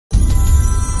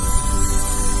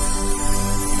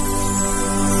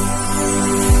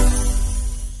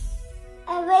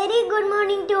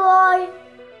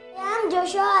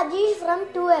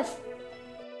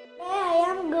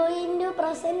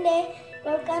present a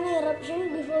volcanic eruption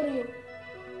before you.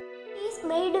 It is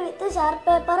made with chart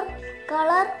paper,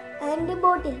 color and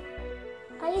bottle.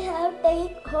 I have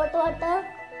taken hot water,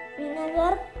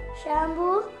 vinegar,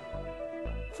 shampoo,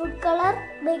 food color,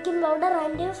 baking powder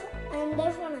and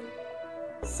a funnel.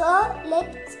 So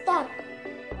let's start.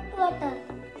 Hot water.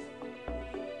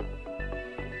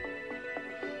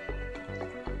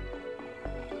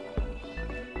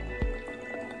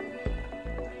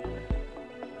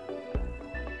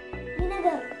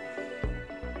 Vinegar.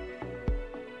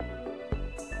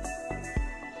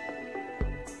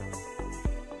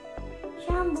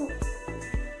 Shampoo.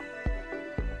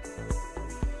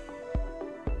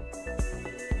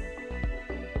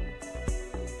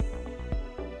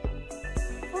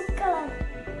 Food color.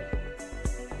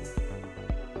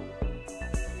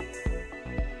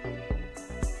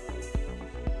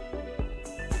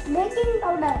 Baking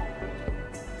powder.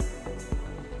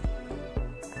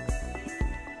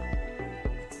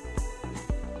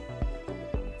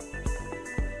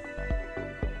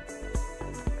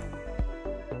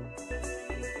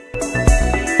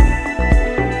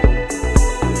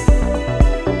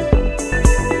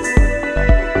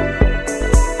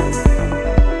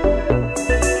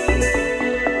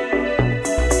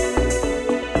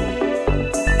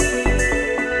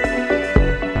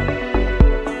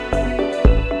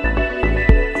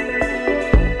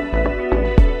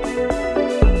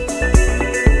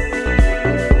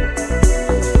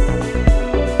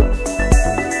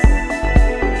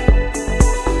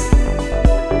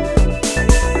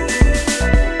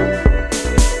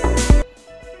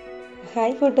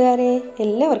 Hi കൂട്ടുകാരെ,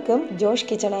 എല്ലാവർക്കും Josh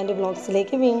kitchen and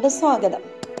വ്ളോഗ്സിലേക്ക് വീണ്ടും സ്വാഗതം.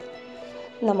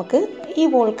 നമുക്ക് ഈ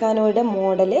വോൾക്കാനോയുടെ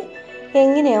model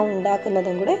എങ്ങനെയാണ്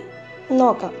ഉണ്ടാക്കുന്നതും കൂടെ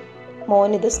നോക്കാം.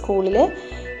 മോനിത് സ്കൂളിൽ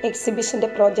എക്സിബിഷൻ്റെ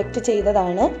പ്രോജക്റ്റ്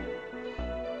ചെയ്തതാണ്.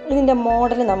 ഇതിൻ്റെ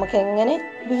മോഡൽ നമുക്ക് എങ്ങനെ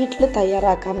വീട്ടിൽ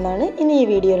തയ്യാറാക്കാം എന്നാണ് ഇനി ഈ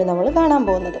വീഡിയോയിൽ നമ്മൾ കാണാൻ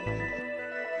പോകുന്നത്.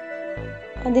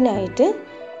 അതിനായിട്ട്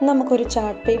നമുക്കൊരു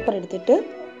ചാർട്ട് പേപ്പർ എടുത്തിട്ട്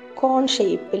കോൺ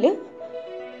ഷേപ്പിൽ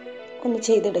ഒന്ന്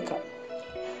ചെയ്തെടുക്കാം.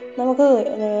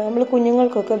 നമ്മൾ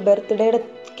കുഞ്ഞുങ്ങൾക്കൊക്കെ ബർത്ത്ഡേയുടെ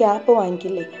ക്യാപ്പ്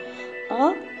വാങ്ങിക്കില്ലേ, ആ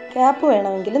ക്യാപ്പ്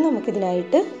വേണമെങ്കിൽ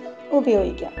നമുക്കിതിനായിട്ട്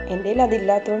ഉപയോഗിക്കാം. എൻ്റെ കയ്യിൽ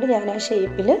അതില്ലാത്തതുകൊണ്ട് ഞാൻ ആ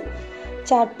ഷേപ്പിൽ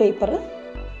ചാർട്ട് പേപ്പർ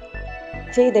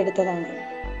ചെയ്തെടുത്തതാണ്.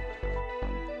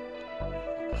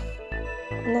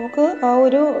 നമുക്ക് ആ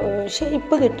ഒരു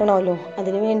ഷേപ്പ് കിട്ടണമല്ലോ,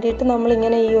 അതിന് വേണ്ടിയിട്ട്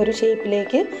നമ്മളിങ്ങനെ ഈ ഒരു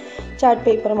ഷേപ്പിലേക്ക് ചാർട്ട്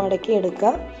പേപ്പർ മടക്കി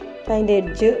എടുക്കുക. അതിൻ്റെ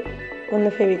എഡ്ജ്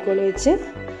ഒന്ന് ഫെവിക്കോൾ വെച്ച്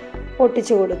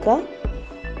ഒട്ടിച്ചു കൊടുക്കുക.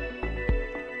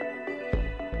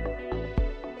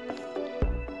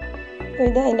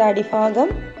 ഇത് അതിൻ്റെ അടിഭാഗം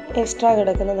എക്സ്ട്രാ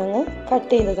കിടക്കുന്നത് അങ്ങ് കട്ട്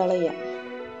ചെയ്ത് കളയാം.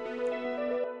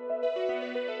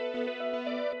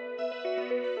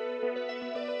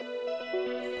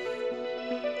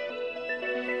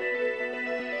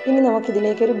 ഇനി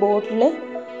നമുക്കിതിലേക്കൊരു ബോട്ടിൽ,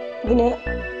 ഇതിന്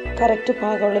കറക്റ്റ്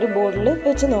പാകമുള്ളൊരു ബോട്ടിൽ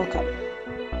വെച്ച് നോക്കാം.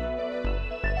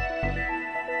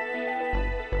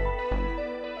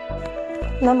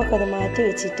 നമുക്കത് മാറ്റി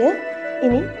വെച്ചിട്ട്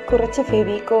ഇനി കുറച്ച്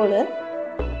ഫെവിക്കോള്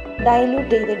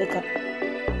ഡൈല്യൂട്ട് ചെയ്തെടുക്കാം.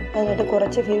 അതിനായിട്ട്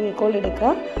കുറച്ച് ഫെവിക്കോൾ എടുക്കുക,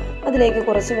 അതിലേക്ക്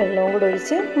കുറച്ച് വെള്ളവും കൂടെ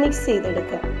ഒഴിച്ച് മിക്സ്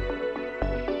ചെയ്തെടുക്കുക.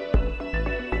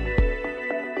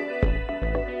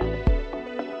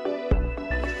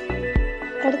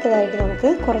 അടുത്തതായിട്ട് നമുക്ക്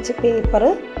കുറച്ച് പേപ്പർ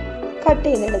കട്ട്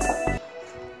ചെയ്തെടുക്കാം.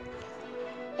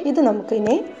 ഇത്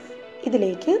നമുക്കിനി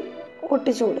ഇതിലേക്ക്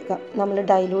ഒട്ടിച്ചു കൊടുക്കാം. നമ്മൾ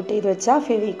ഡൈല്യൂട്ട് ചെയ്ത് വെച്ച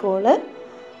ഫെവിക്കോള്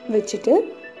വെച്ചിട്ട്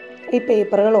ഈ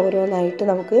പേപ്പറുകൾ ഓരോന്നായിട്ട്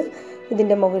നമുക്ക്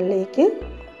ഇതിൻ്റെ മുകളിലേക്ക്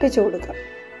ഒട്ടിച്ചു കൊടുക്കാം.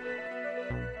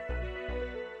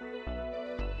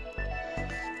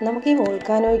 നമുക്ക് ഈ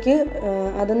വോൾക്കാനോയ്ക്ക്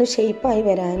അതൊന്ന് ഷേപ്പായി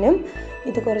വരാനും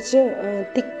ഇത് കുറച്ച്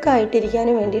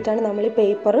തിക്കായിട്ടിരിക്കാനും വേണ്ടിയിട്ടാണ് നമ്മൾ ഈ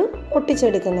പേപ്പർ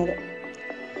ഒട്ടിച്ചെടുക്കുന്നത്.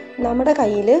 നമ്മുടെ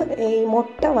കയ്യിൽ ഈ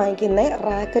മുട്ട വാങ്ങിക്കുന്ന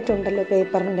റാക്കറ്റ് ഉണ്ടല്ലോ,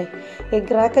 പേപ്പറിൻ്റെ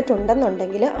എഗ് റാക്കറ്റ്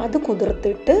ഉണ്ടെന്നുണ്ടെങ്കിൽ അത്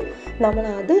കുതിർത്തിട്ട്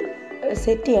നമ്മളത്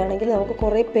സെറ്റ് ചെയ്യുകയാണെങ്കിൽ നമുക്ക്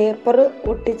കുറേ പേപ്പർ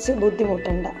ഒട്ടിച്ച്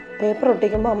ബുദ്ധിമുട്ടണ്ട. പേപ്പർ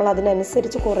ഒട്ടിക്കുമ്പോൾ നമ്മൾ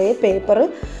അതിനനുസരിച്ച് കുറേ പേപ്പർ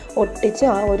ഒട്ടിച്ച്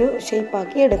ആ ഒരു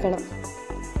ഷേപ്പാക്കി എടുക്കണം.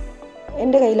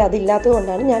 എൻ്റെ കയ്യിൽ അതില്ലാത്തത്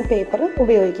കൊണ്ടാണ് ഞാൻ പേപ്പർ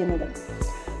ഉപയോഗിക്കുന്നത്.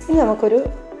 ഇനി നമുക്കൊരു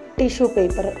ടിഷ്യൂ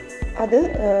പേപ്പർ, അത്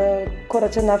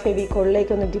കുറച്ചൊന്ന് ആ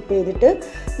ഫെവിക്കോളിലേക്കൊന്ന് ഡിപ്പ് ചെയ്തിട്ട്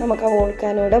നമുക്ക് ആ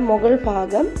വോൾക്കാനോയുടെ മുകൾ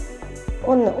ഭാഗം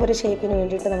ഒരു ഷേപ്പിന്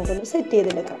വേണ്ടിയിട്ട് നമുക്കൊന്ന് സെറ്റ്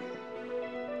ചെയ്തെടുക്കാം.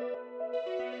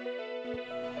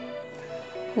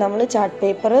 നമ്മൾ ചാർട്ട്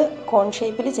പേപ്പർ കോൺ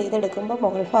ഷേപ്പിൽ ചെയ്തെടുക്കുമ്പോൾ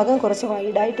മുകൾ ഭാഗം കുറച്ച്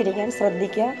വൈഡായിട്ടിരിക്കാൻ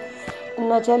ശ്രദ്ധിക്കുക.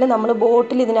 എന്ന് വെച്ചാൽ നമ്മൾ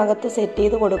ബോട്ടിൽ ഇതിനകത്ത് സെറ്റ്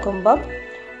ചെയ്ത് കൊടുക്കുമ്പം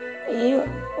ഈ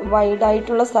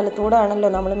വൈഡായിട്ടുള്ള സ്ഥലത്തൂടെ ആണല്ലോ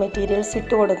നമ്മൾ മെറ്റീരിയൽസ്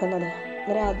ഇട്ട് കൊടുക്കുന്നത്.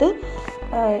 അന്നേരം അത്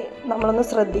നമ്മളൊന്ന്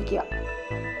ശ്രദ്ധിക്കുക.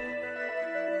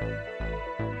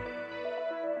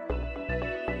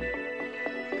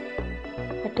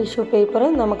 ടിഷ്യൂ പേപ്പർ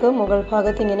നമുക്ക് മുകൾ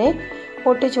ഭാഗത്ത് ഇങ്ങനെ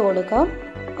ഒട്ടിച്ചു കൊടുക്കാം.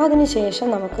 അതിനുശേഷം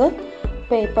നമുക്ക്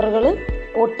പേപ്പറുകൾ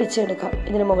ഒട്ടിച്ചെടുക്കാം.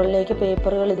 ഇതിന് മുകളിലേക്ക്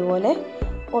പേപ്പറുകൾ ഇതുപോലെ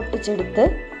ഒട്ടിച്ചെടുത്ത്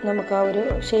നമുക്ക് ആ ഒരു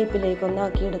ഷേപ്പിലേക്ക് ഒന്ന്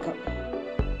ആക്കിയെടുക്കാം.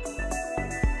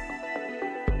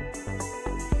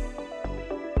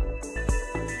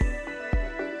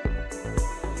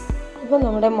 ഇപ്പോൾ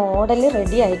നമ്മുടെ മോഡൽ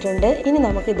റെഡി ആയിട്ടുണ്ട്. ഇനി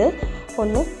നമുക്കിത്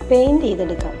ഒന്ന് പെയിൻറ്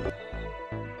ചെയ്തെടുക്കാം.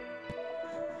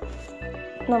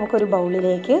 നമുക്കൊരു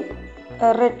ബൗളിലേക്ക്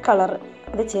റെഡ് കളർ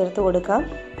അത് ചേർത്ത് കൊടുക്കാം.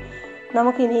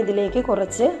 നമുക്കിനി ഇതിലേക്ക്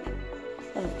കുറച്ച്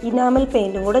ഇനാമൽ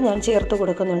പെയിൻറ്റും കൂടെ ഞാൻ ചേർത്ത്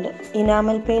കൊടുക്കുന്നുണ്ട്.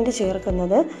 ഇനാമൽ പെയിൻറ്റ്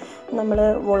ചേർക്കുന്നത് നമ്മൾ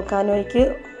വോൾക്കാനോയ്ക്ക്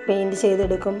പെയിൻറ്റ്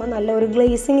ചെയ്തെടുക്കുമ്പോൾ നല്ല ഒരു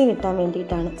ഗ്ലേസിങ് കിട്ടാൻ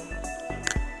വേണ്ടിയിട്ടാണ്.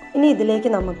 ഇനി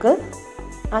ഇതിലേക്ക് നമുക്ക്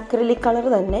അക്രിലിക് കളർ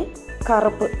തന്നെ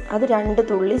കറുപ്പ് അത് 2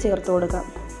 തുള്ളി ചേർത്ത് കൊടുക്കാം.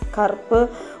 കറുപ്പ്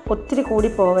ഒത്തിരി കൂടി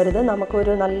പോവരുത്.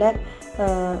 നമുക്കൊരു നല്ല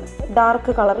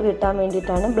ഡാർക്ക് കളർ കിട്ടാൻ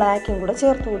വേണ്ടിയിട്ടാണ് ബ്ലാക്കും കൂടെ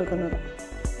ചേർത്ത് കൊടുക്കുന്നത്.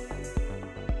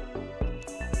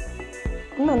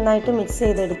 നന്നായിട്ട് മിക്സ്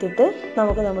ചെയ്തെടുത്തിട്ട്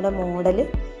നമുക്ക് നമ്മുടെ മോഡൽ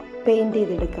പെയിൻറ്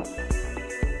ചെയ്തെടുക്കാം.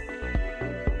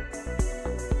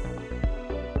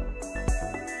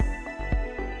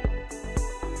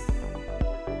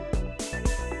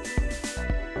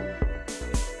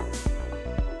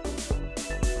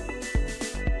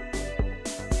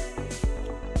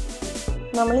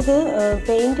 നമ്മളിത്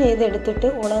പെയിൻറ് ചെയ്തെടുത്തിട്ട്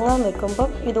ഉണങ്ങാൻ വെക്കുമ്പോൾ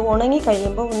ഇത് ഉണങ്ങി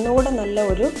കഴിയുമ്പോൾ ഒന്നുകൂടെ നല്ല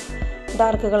ഒരു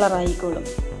ഡാർക്ക് കളറായിക്കോളും.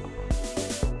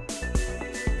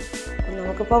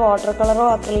 നമുക്കിപ്പോൾ വാട്ടർ കളറോ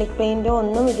അക്രിലിക് പെയിൻറ്റോ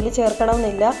ഒന്നും ഇതിൽ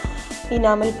ചേർക്കണമെന്നില്ല.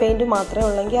 ഇനാമൽ പെയിൻറ്റ് മാത്രമേ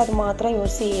ഉള്ളെങ്കിൽ അത് മാത്രം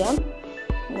യൂസ് ചെയ്യാം.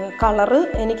 കളറ്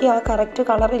എനിക്ക് ആ കറക്റ്റ്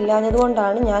കളർ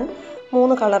ഇല്ലാഞ്ഞതുകൊണ്ടാണ് ഞാൻ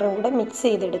 3 കളറും കൂടെ മിക്സ്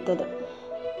ചെയ്തെടുത്തത്.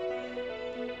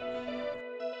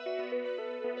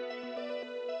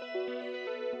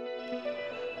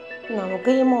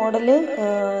 നമുക്ക് ഈ മോഡൽ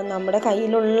നമ്മുടെ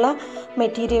കയ്യിലുള്ള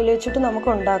മെറ്റീരിയൽ വെച്ചിട്ട് നമുക്ക്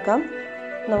ഉണ്ടാക്കാം.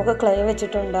 നമുക്ക് ക്ലേ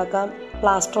വെച്ചിട്ട് ഉണ്ടാക്കാം,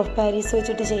 പ്ലാസ്റ്റർ ഓഫ് പാരീസ്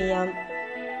വെച്ചിട്ട് ചെയ്യാം,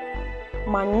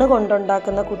 മണ്ണ്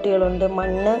കൊണ്ടുണ്ടാക്കുന്ന കുട്ടികളുണ്ട്.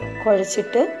 മണ്ണ്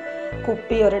കുഴച്ചിട്ട്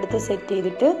കുപ്പി ഒരിടത്ത് സെറ്റ്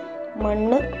ചെയ്തിട്ട്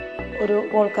മണ്ണ് ഒരു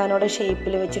വോൾക്കാനോടെ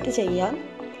ഷേപ്പിൽ വെച്ചിട്ട് ചെയ്യാം.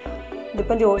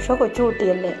 ഇതിപ്പം ജോഷോ കൊച്ചു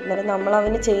കുട്ടിയല്ലേ, അന്നേരം നമ്മൾ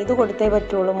അവന് ചെയ്തു കൊടുത്തേ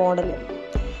പറ്റുള്ളൂ മോഡൽ.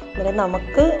 അന്നേരം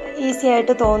നമുക്ക് ഈസി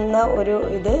ആയിട്ട് തോന്നുന്ന ഒരു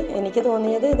ഇത് എനിക്ക്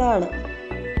തോന്നിയത് ഇതാണ്.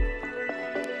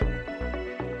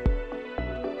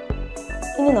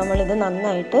 ഇനി നമ്മളിത്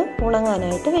നന്നായിട്ട്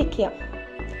ഉണങ്ങാനായിട്ട് വയ്ക്കുക.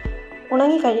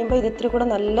 ഉണങ്ങി കഴിയുമ്പോൾ ഇത് ഇത്തിരി കൂടെ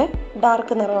നല്ല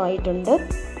ഡാർക്ക് നിറമായിട്ടുണ്ട്.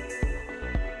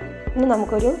 ഇനി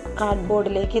നമുക്കൊരു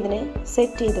കാർഡ്ബോർഡിലേക്ക് ഇതിനെ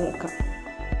സെറ്റ് ചെയ്ത് വെക്കാം.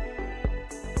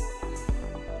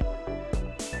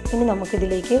 ഇനി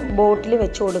നമുക്കിതിലേക്ക് ബോട്ടിൽ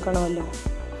വെച്ച് കൊടുക്കണമല്ലോ.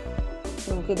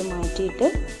 നമുക്കിത് മാറ്റിയിട്ട്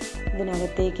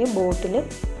ഇതിനകത്തേക്ക് ബോട്ടിൽ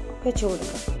വെച്ച്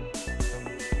കൊടുക്കാം.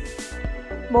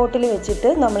 ബോട്ടിൽ വെച്ചിട്ട്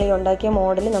നമ്മൾ ഈ ഉണ്ടാക്കിയ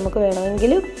മോഡൽ നമുക്ക്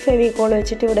വേണമെങ്കിൽ ഫെവിക്കോൾ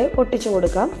വെച്ചിട്ട് ഇവിടെ ഒട്ടിച്ചു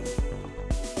കൊടുക്കാം.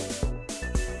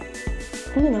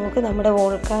 ഇനി നമുക്ക് നമ്മുടെ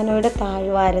വോൾക്കാനോയുടെ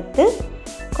താഴ്വാരത്ത്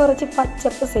കുറച്ച്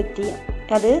പച്ചപ്പ് സെറ്റ് ചെയ്യാം.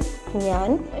 അത് ഞാൻ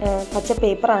പച്ച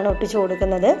പേപ്പറാണ് ഒട്ടിച്ചു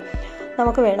കൊടുക്കുന്നത്.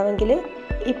 നമുക്ക് വേണമെങ്കിൽ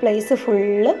ഈ പ്ലേസ്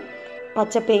ഫുള്ള്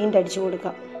പച്ച പെയിൻ്റ് അടിച്ചു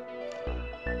കൊടുക്കാം.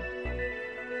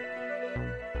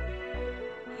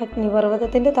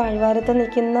 അഗ്നിപർവ്വതത്തിൻ്റെ താഴ്വാരത്ത്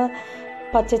നിൽക്കുന്ന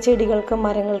പച്ചച്ചെടികൾക്കും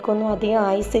മരങ്ങൾക്കൊന്നും അധികം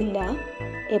ആയുസില്ല.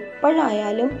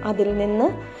 എപ്പോഴായാലും അതിൽ നിന്ന്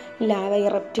ലാവ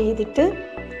ഇറപ്റ്റ് ചെയ്തിട്ട്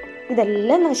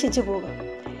ഇതെല്ലാം നശിച്ചു പോകും.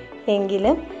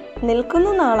 എങ്കിലും നിൽക്കുന്ന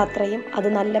നാളത്രയും അത്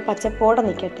നല്ല പച്ചപ്പോടെ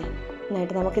നിൽക്കട്ടെ.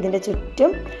 എന്നിട്ട് നമുക്കിതിൻ്റെ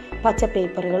ചുറ്റും പച്ച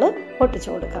പേപ്പറുകൾ ഒട്ടിച്ചു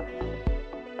കൊടുക്കാം.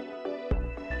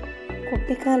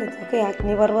 കുട്ടിക്കാലത്തൊക്കെ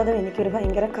അഗ്നിപർവ്വതം എനിക്കൊരു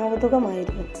ഭയങ്കര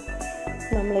കൗതുകമായിരുന്നു.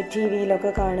 നമ്മൾ ടി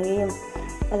വിയിലൊക്കെ കാണുകയും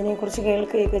അതിനെക്കുറിച്ച്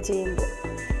കേൾക്കുകയൊക്കെ ചെയ്യുമ്പോൾ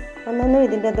അന്നൊന്നും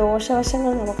ഇതിൻ്റെ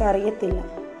ദോഷവശങ്ങൾ നമുക്കറിയത്തില്ല.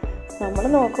 നമ്മൾ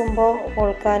നോക്കുമ്പോൾ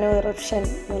വോൾക്കാനോ ഇറപ്ഷൻ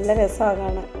നല്ല രസമാണ്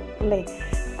കാണാൻ, അല്ലേ?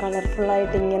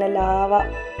 കളർഫുള്ളായിട്ട് ഇങ്ങനെ ലാവ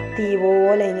തീ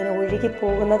പോലെ ഇങ്ങനെ ഒഴുകി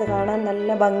പോകുന്നത് കാണാൻ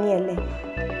നല്ല ഭംഗിയല്ലേ?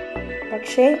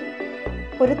 പക്ഷേ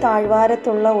ഒരു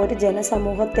താഴ്വാരത്തുള്ള ഒരു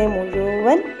ജനസമൂഹത്തെ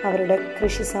മുഴുവൻ അവരുടെ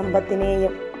കൃഷി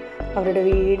സമ്പത്തിനെയും അവരുടെ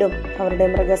വീടും അവരുടെ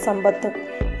മൃഗസമ്പത്തും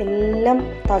എല്ലാം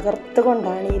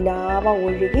തകർത്തുകൊണ്ടാണ് ഈ ലാവ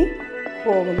ഒഴുകി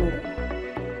പോകുന്നത്.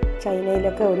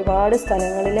 ചൈനയിലൊക്കെ ഒരുപാട്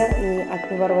സ്ഥലങ്ങളിൽ ഈ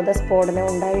അഗ്നിപർവ്വത സ്ഫോടനം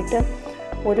ഉണ്ടായിട്ട്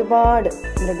ഒരുപാട്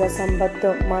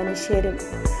മൃഗസമ്പത്തും മനുഷ്യരും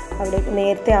അവിടെ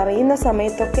നേരത്തെ അറിയുന്ന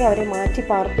സമയത്തൊക്കെ അവരെ മാറ്റി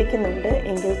പാർപ്പിക്കുന്നുണ്ട്.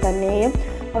 എങ്കിൽ തന്നെയും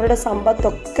അവരുടെ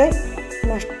സമ്പത്തൊക്കെ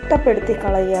നഷ്ടപ്പെടുത്തി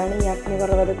കളയുകയാണ് ഈ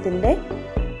അഗ്നിപർവ്വതത്തിൻ്റെ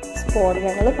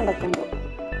സ്ഫോടനങ്ങൾ നടക്കുമ്പോൾ.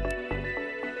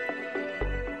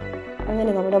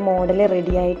 അങ്ങനെ നമ്മുടെ മോഡൽ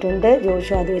റെഡി ആയിട്ടുണ്ട്.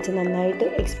 ജോഷു അത് വെച്ച് നന്നായിട്ട്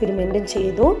എക്സ്പെരിമെൻറ്റും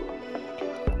ചെയ്തു.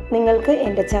 നിങ്ങൾക്ക്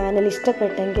എൻ്റെ ചാനൽ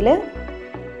ഇഷ്ടപ്പെട്ടെങ്കിൽ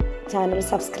ചാനൽ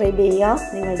സബ്സ്ക്രൈബ്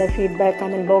ചെയ്യുക. നിങ്ങളുടെ ഫീഡ്ബാക്ക്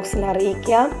കമൻറ്റ് ബോക്സിൽ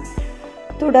അറിയിക്കുക.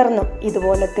 തുടർന്നും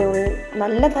ഇതുപോലത്തെ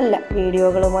നല്ല നല്ല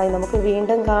വീഡിയോകളുമായി നമുക്ക്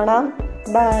വീണ്ടും കാണാം.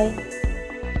 ബൈ.